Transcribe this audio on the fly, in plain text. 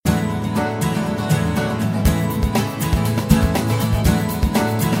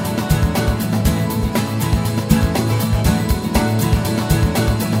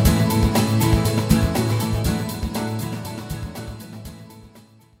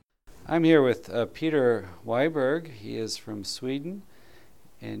I'm here with Peter Weiberg. He is from Sweden,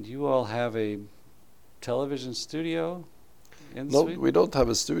 and you all have a television studio in Sweden? No, we don't have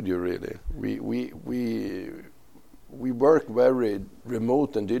a studio really. We work very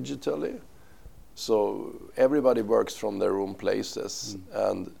remote and digitally, so everybody works from their own places.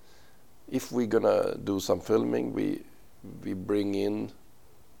 And if we're gonna do some filming, we bring in.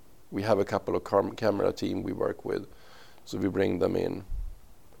 We have a couple of camera team we work with, so we bring them in.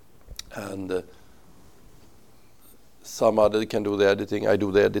 And some other can do the editing. I do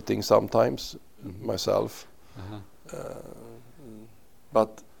the editing sometimes myself.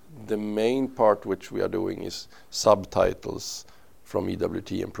 But the main part which we are doing is subtitles from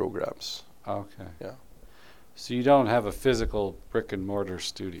EWTN programs. Okay. Yeah. So you don't have a physical brick and mortar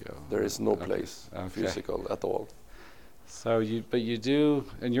studio? There is no place physical at all. So you do,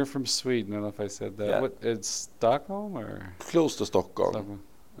 and you're from Sweden. I don't know if I said that. Yeah. What, it's Stockholm or? Close to Stockholm. Okay.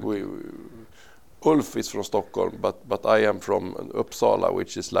 Ulf is from Stockholm, but I am from Uppsala,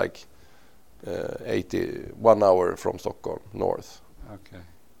 which is like 1 hour from Stockholm, north. Okay.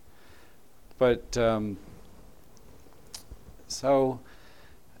 But so,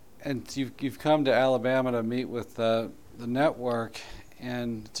 and you've come to Alabama to meet with the network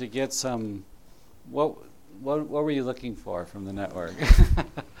and to get some. What were you looking for from the network?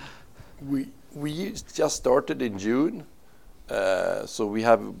 We just started in June, so we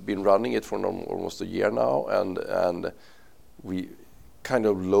have been running it for almost a year now, and we kind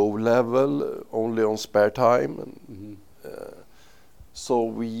of low level, only on spare time. So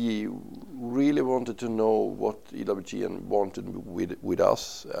we really wanted to know what EWTN wanted with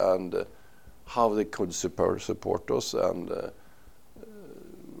us and how they could support us and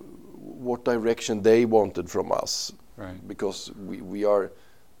what direction they wanted from us. Right. Because we are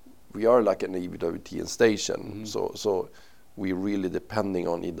like an EWTN station, so we're really depending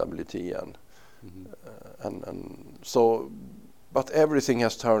on EWTN, and so. But everything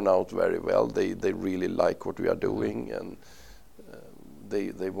has turned out very well. They really like what we are doing, and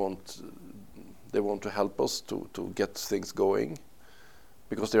they want to help us to get things going,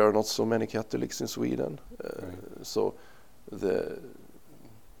 because there are not so many Catholics in Sweden. Right. So the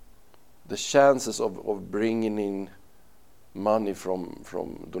chances of bringing in money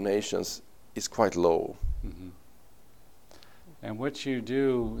from donations is quite low. And what you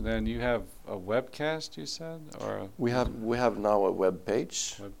do then? You have a webcast, you said, or We have now a web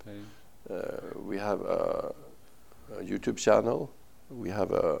page. We have a YouTube channel. We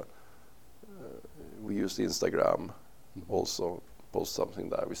use Instagram also, post something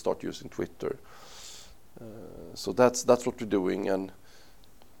there. We start using Twitter. So that's what we're doing. And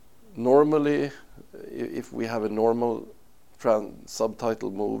normally, if we have a normal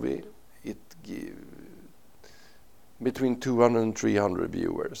subtitle movie, it gives between 200 and 300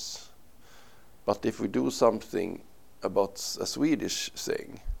 viewers. But if we do something about a Swedish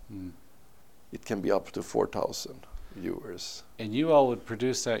thing, it can be up to 4,000 viewers. And you all would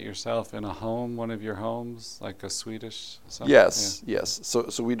produce that yourself in a home, one of your homes, like a Swedish? Yes.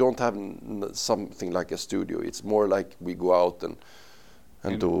 So we don't have something like a studio. It's more like we go out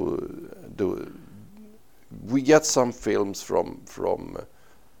and do. We get some films from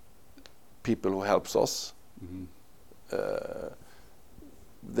people who helps us.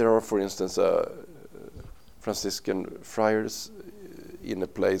 There are, for instance, Franciscan friars in a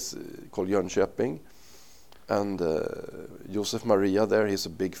place called Jönköping, and Josef Maria there, he's a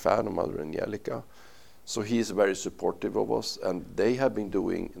big fan of Mother Angelica, so he is very supportive of us, and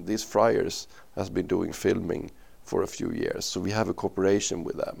these friars has been doing filming for a few years, so we have a cooperation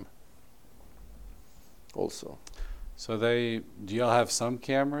with them also. So do y'all have some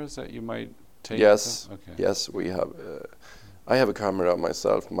cameras that you might take? Yes. Okay. Yes, we have. I have a camera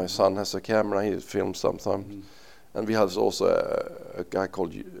myself. My son has a camera. He films sometimes, and we have also a guy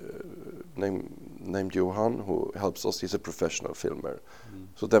called named Johan who helps us. He's a professional filmer,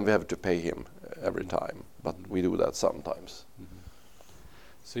 so then we have to pay him every time. But we do that sometimes.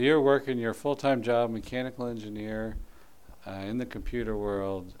 So you're working your full-time job, mechanical engineer, in the computer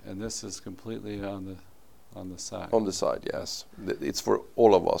world, and this is completely on the side. On the side, yes. It's for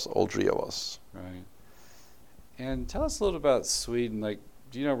all of us, all three of us. Right. And tell us a little about Sweden. Like,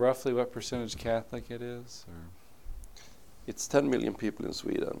 do you know roughly what percentage Catholic it is? Or? It's 10 million people in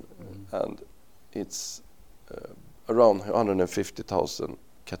Sweden, and it's around 150,000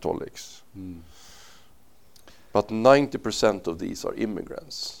 Catholics. But 90% of these are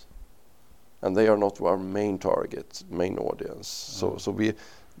immigrants, and they are not our main target, main audience. So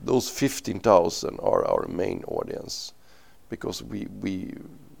those 15,000 are our main audience, because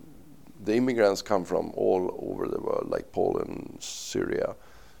the immigrants come from all over the world, like Poland, Syria,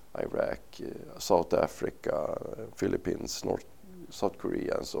 Iraq, South Africa, Philippines, South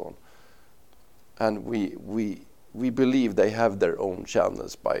Korea, and so on. And we believe they have their own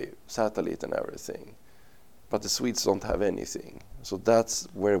channels by satellite and everything, but the Swedes don't have anything. So that's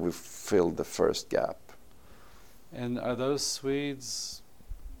where we fill the first gap. And are those Swedes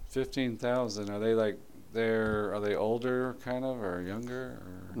 15,000? Are they like are they older kind of or younger?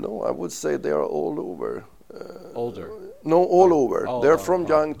 Or? No, I would say they are all over. Older? No, all over. They're from oh.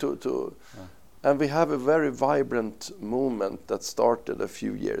 young to and we have a very vibrant movement that started a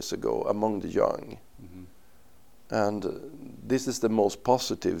few years ago among the young. Mm-hmm. And this is the most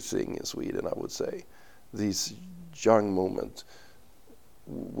positive thing in Sweden, I would say. This young movement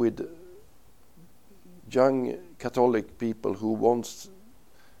with young Catholic people who want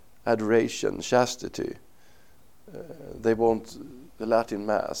adoration, chastity. They want the Latin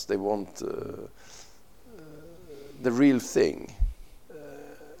Mass. They want the real thing.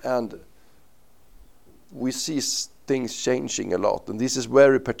 And we see things changing a lot. And this is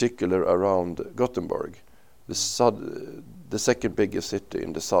very particular around Gothenburg, the second biggest city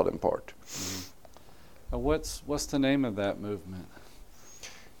in the southern part. Mm-hmm. What's the name of that movement?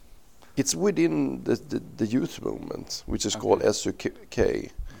 It's within the youth movement, which is called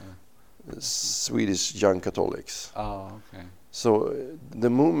SUK, Swedish Young Catholics. Oh, okay. So the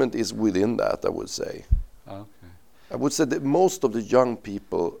movement is within that, I would say. Okay. I would say that most of the young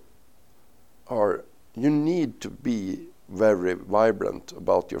people you need to be very vibrant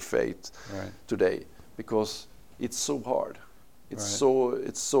about your faith today, because it's so hard. It's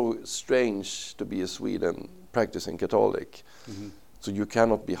so strange to be a Sweden practicing Catholic. Mm-hmm. So you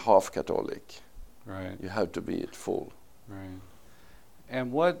cannot be half Catholic. Right. You have to be it full. Right.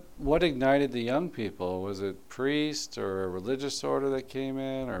 And what ignited the young people? Was it priest or a religious order that came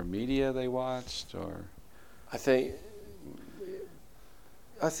in, or media they watched, or? I think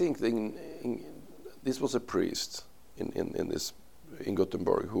this was a priest in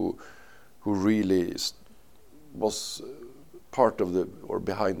Gothenburg who really was part of or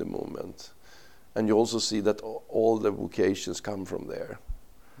behind the movement. And you also see that all the vocations come from there.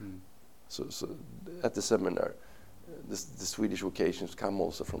 Mm. So at the seminar, the Swedish vocations come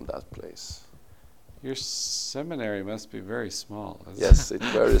also from that place. Your seminary must be very small. Yes, it's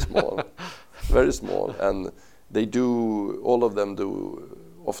very small, very small, and all of them do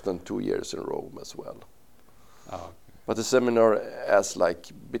often 2 years in Rome as well. Oh, okay. But the seminar has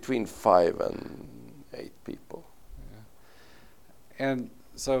like between 5 and 8 people. Yeah. And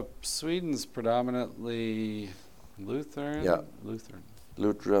so Sweden's predominantly Lutheran? Yeah.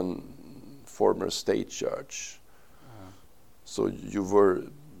 Lutheran former state church. So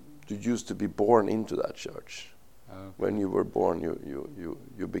you used to be born into that church. Okay. When you were born,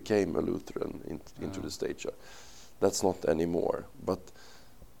 you became a Lutheran into the state church. That's not anymore. But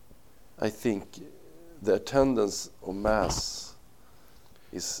I think the attendance of Mass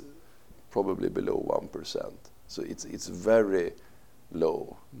is probably below 1%. So it's very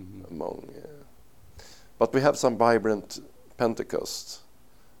low among. But we have some vibrant Pentecost.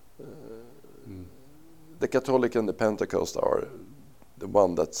 The Catholic and the Pentecost are the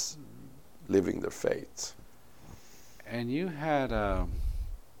one that's living their faith. And you had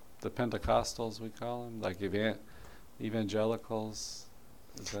the Pentecostals, we call them, like evangelicals.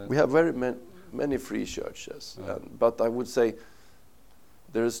 We have very many free churches, but I would say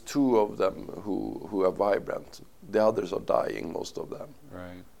there's 2 of them who are vibrant. The others are dying, most of them,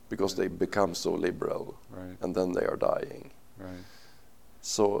 because they become so liberal, and then they are dying. Right.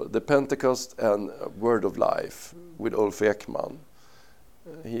 So the Pentecost and Word of Life with Ulf Ekman,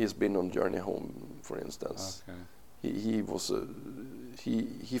 he has been on Journey Home, for instance. Okay.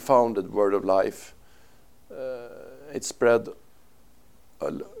 He founded Word of Life. It spread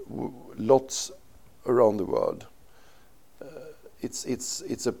lots around the world.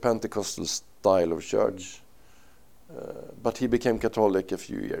 It's a Pentecostal style of church, but he became Catholic a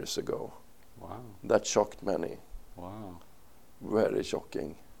few years ago. Wow. That shocked many. Wow. Very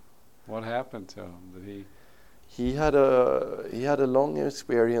shocking. What happened to him? Did he? He had a long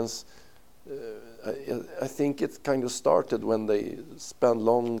experience. I think it kind of started when they spent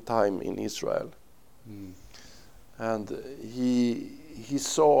long time in Israel, and he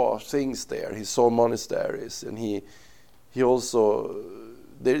saw things there. He saw monasteries, and he also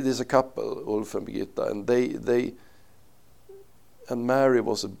there's a couple, Ulf and Birgitta, and they and Mary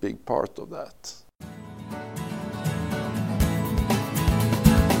was a big part of that.